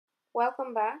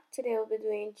Welcome back. Today we'll be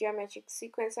doing geometric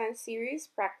sequence and series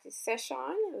practice session.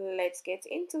 Let's get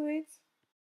into it.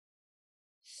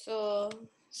 So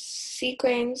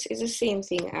sequence is the same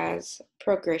thing as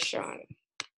progression.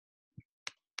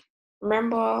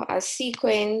 Remember, a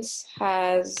sequence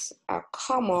has a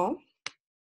comma.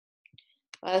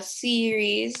 A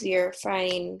series, you're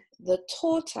finding the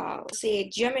total. Say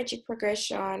geometric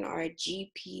progression or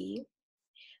GP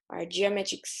or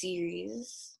geometric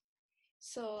series.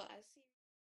 So a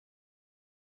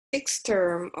sixth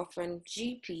term of an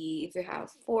GP if you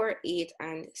have 4, 8,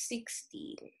 and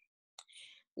 16.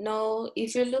 Now,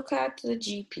 if you look at the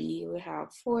GP, we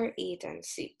have 4, 8, and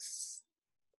 6.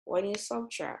 When you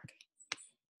subtract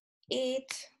 8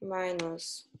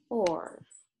 minus 4,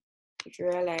 you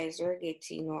realize we're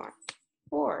getting what?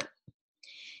 4.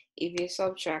 If you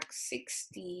subtract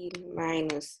 16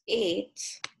 minus 8,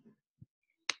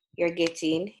 you're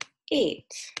getting 8.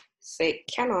 So it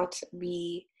cannot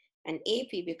be an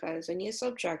AP because when you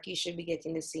subtract, you should be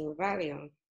getting the same value.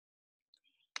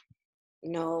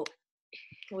 Now,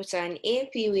 with an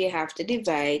AP, we have to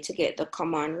divide to get the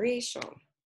common ratio.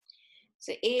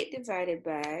 So 8 divided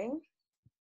by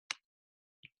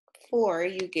 4,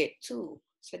 you get 2.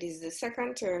 So this is the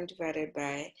second term divided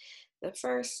by the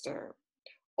first term.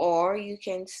 Or you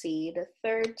can see the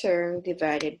third term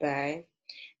divided by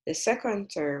the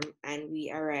second term, and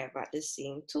we arrive at the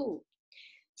same 2.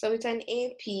 So with an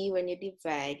AP, when you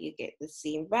divide, you get the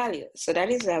same value. So that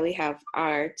is why we have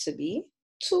R to be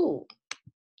 2.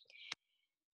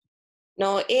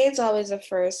 Now, A is always the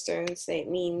first term, so it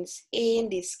means A in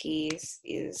this case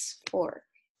is 4.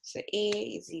 So A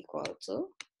is equal to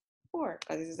 4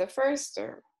 because it's the first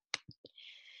term.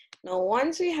 Now,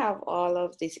 once we have all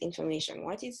of this information,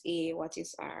 what is A, what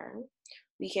is R,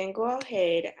 we can go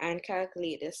ahead and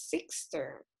calculate the sixth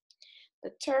term.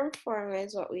 The term formula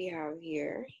is what we have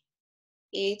here,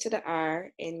 A to the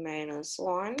R n minus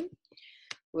 1,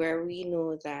 where we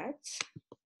know that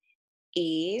A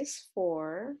is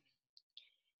 4,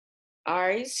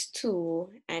 R is 2,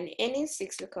 and N is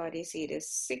 6 because they say the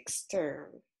sixth term.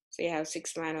 So you have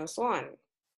 6 minus 1.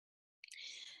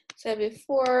 So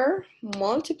before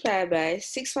multiply by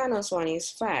 6 minus 1 is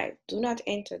 5. Do not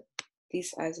enter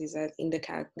this as is in the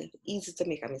calculator. Easy to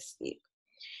make a mistake.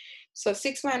 So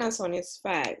 6 minus 1 is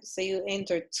 5. So you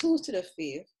enter 2 to the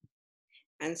 5th.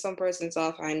 And some persons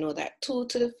often know that 2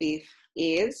 to the 5th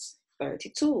is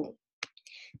 32.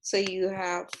 So you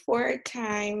have 4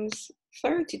 times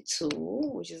 32,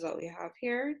 which is what we have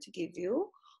here, to give you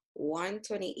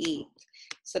 128.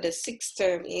 So the sixth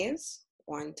term is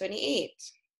 128.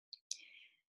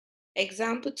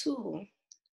 Example 2.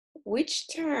 Which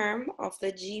term of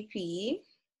the GP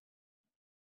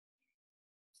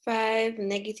 5,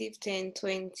 negative 10,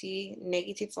 20,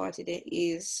 negative 40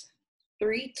 is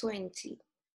 320?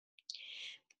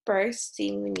 First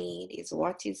thing we need is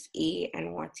what is A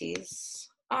and what is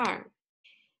R.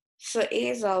 So A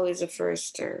is always the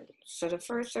first term. So the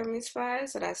first term is 5,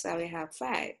 so that's how we have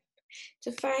 5.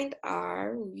 To find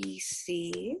R, we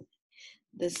see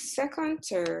the second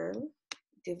term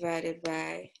divided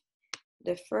by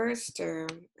the first term,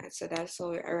 and so that's how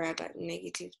we arrive at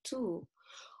negative 2.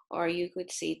 Or you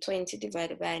could say 20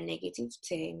 divided by negative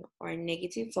 10, or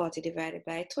negative 40 divided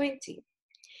by 20.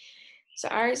 So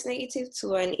R is negative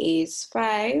 2 and A is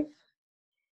 5.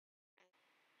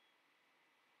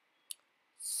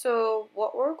 So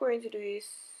what we're going to do is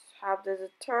have the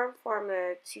term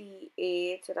formula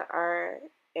TA to the R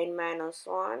n minus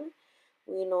 1.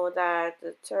 We know that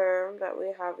the term that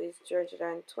we have is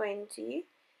 220,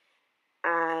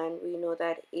 and we know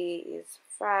that A is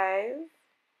 5,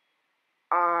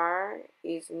 R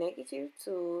is negative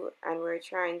 2, and we're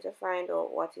trying to find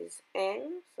out what is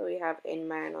N, so we have N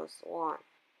minus 1.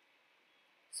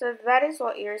 So that is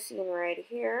what you're seeing right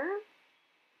here.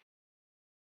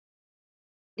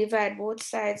 Divide both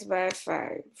sides by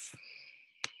 5.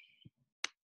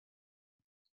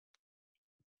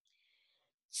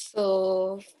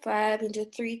 So 5 into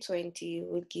 320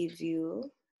 would give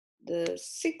you the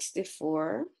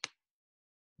 64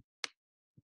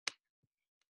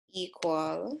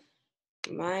 equal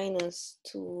minus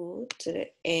 2 to the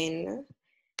n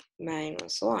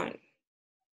minus 1.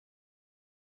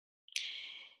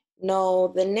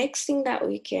 Now, the next thing that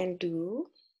we can do,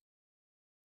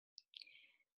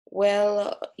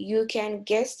 well, you can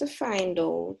guess to find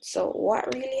out. So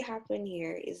what really happened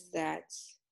here is that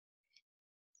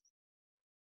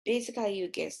basically you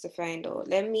guess to find out.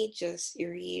 Let me just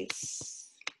erase.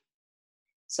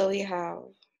 So we have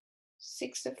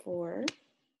 64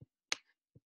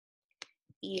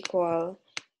 equal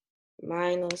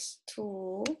minus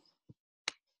 2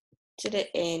 to the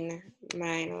n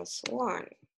minus 1.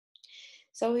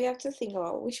 So we have to think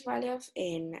about which value of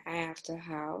n I have to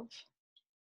have.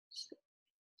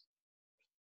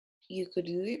 You could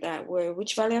do it that way,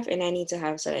 which value of n I need to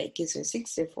have so that it gives me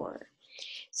 64.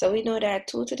 So we know that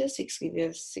 2 to the 6 gives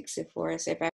you 64.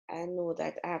 So if I know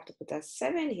that I have to put a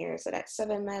 7 here, so that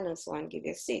 7 minus 1 gives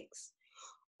you 6.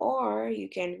 Or you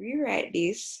can rewrite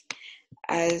this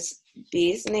as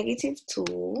base negative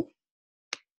 2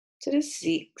 to the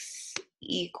 6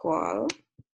 equal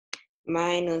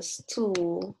minus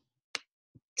 2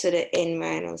 to the n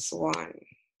minus 1.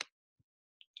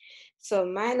 So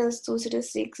minus 2 to the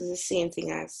 6 is the same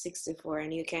thing as 64,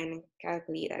 and you can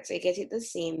calculate that. So you get it the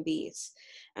same base.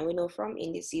 And we know from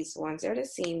indices, once they're the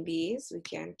same base, we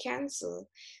can cancel.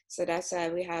 So that's why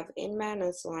we have n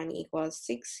minus 1 equals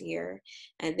 6 here,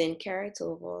 and then carry it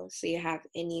over. So you have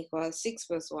n equals 6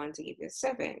 plus 1 to give you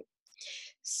 7.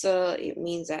 So it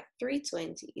means that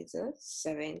 320 is a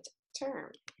 7th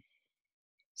term.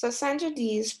 So Sandra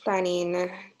D is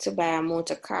planning to buy a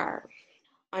motor car.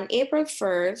 On April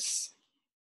 1st,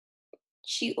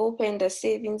 she opened a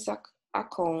savings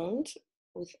account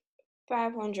with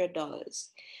 $500.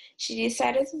 She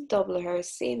decided to double her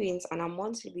savings on a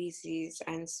monthly basis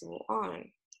and so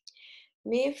on.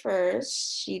 May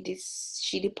 1st,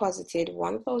 she deposited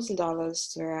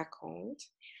 $1,000 to her account.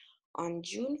 On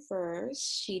June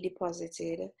 1st, she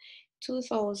deposited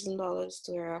 $2,000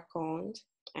 to her account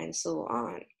and so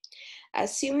on.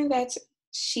 Assuming that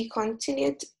she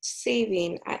continued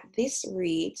saving at this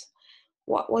rate,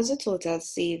 what was the total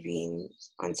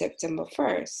savings on September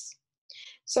 1st?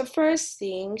 So first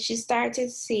thing, she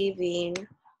started saving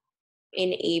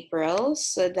in April,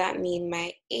 so that means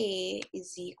my A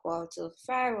is equal to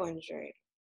 500.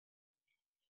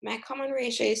 My common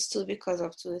ratio is 2 because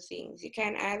of two things. You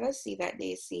can either see that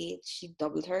they say she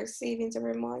doubled her savings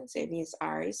every month, so it means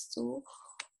R is 2,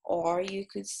 or you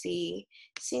could see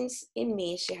since in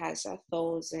May she has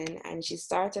 1,000 and she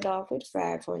started off with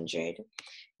 500,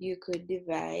 you could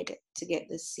divide to get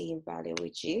the same value,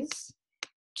 which is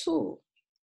 2.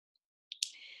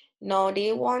 Now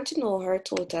they want to know her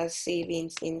total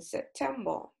savings in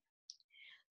September.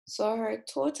 So her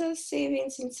total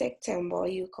savings in September,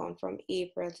 you count from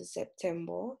April to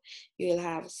September, you'll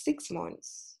have 6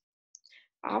 months.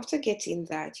 After getting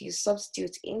that, you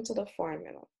substitute into the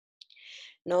formula.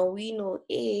 Now we know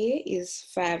A is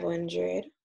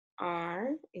 500,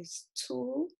 R is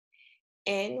 2,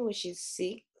 N which is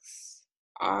 6,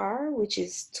 R which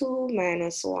is 2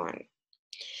 minus 1.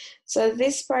 So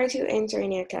this part you enter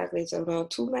in your calculator. Now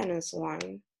 2 minus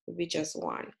 1 will be just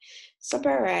 1. So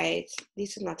by right,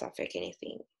 this will not affect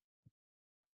anything.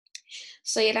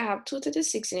 So you'll have 2 to the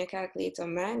 6 in your calculator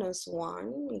minus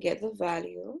 1, you get the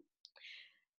value.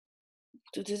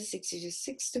 2 to the 6 is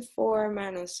 64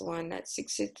 minus 1, that's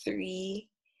 63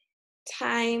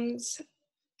 times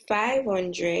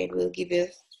 500 will give you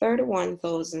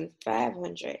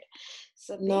 31,500.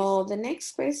 So now the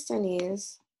next question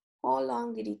is, how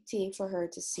long did it take for her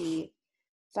to save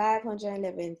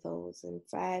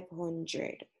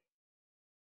 511,500?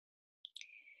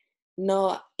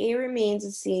 Now A remains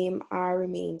the same, R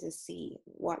remains the same.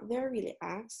 What they're really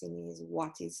asking is,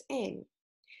 what is N?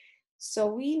 So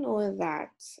we know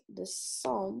that the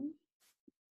sum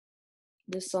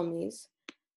is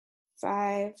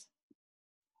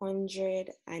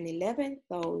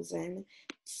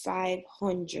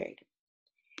 511,500.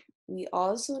 We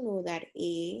also know that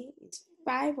A is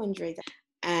 500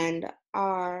 and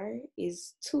R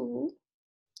is 2.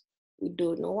 We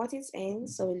don't know what is N,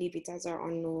 so we leave it as our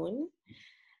unknown.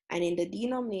 And in the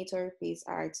denominator, replace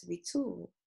R to be 2.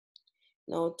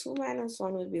 Now 2 minus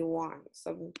 1 will be 1.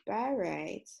 So by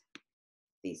right,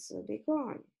 this will be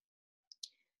gone.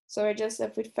 So we're just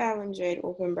left with 500,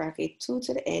 open bracket, 2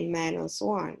 to the n minus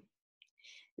 1.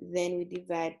 Then we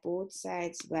divide both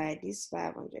sides by this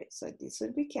 500. So this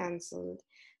will be cancelled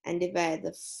and divide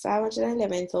the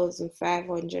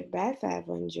 511,500 by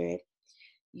 500.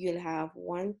 You'll have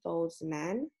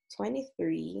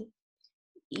 1,023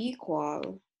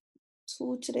 equal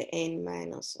 2 to the n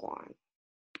minus 1.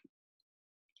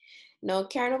 Now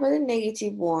carrying over the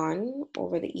negative 1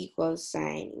 over the equal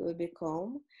sign, it will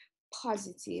become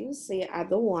positive. So you add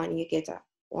the 1, you get a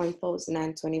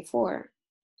 1,024.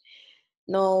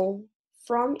 Now,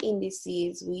 from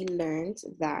indices, we learned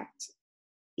that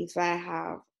if I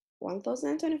have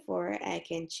 1,024, I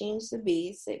can change the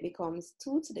base, so it becomes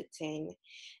 2 to the 10.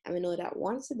 And we know that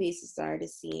once the bases are the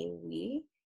same, we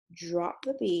drop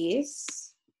the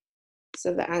base.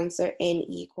 So the answer n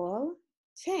equal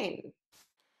 10.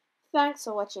 Thanks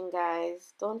for watching,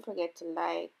 guys. Don't forget to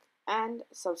like and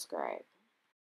subscribe.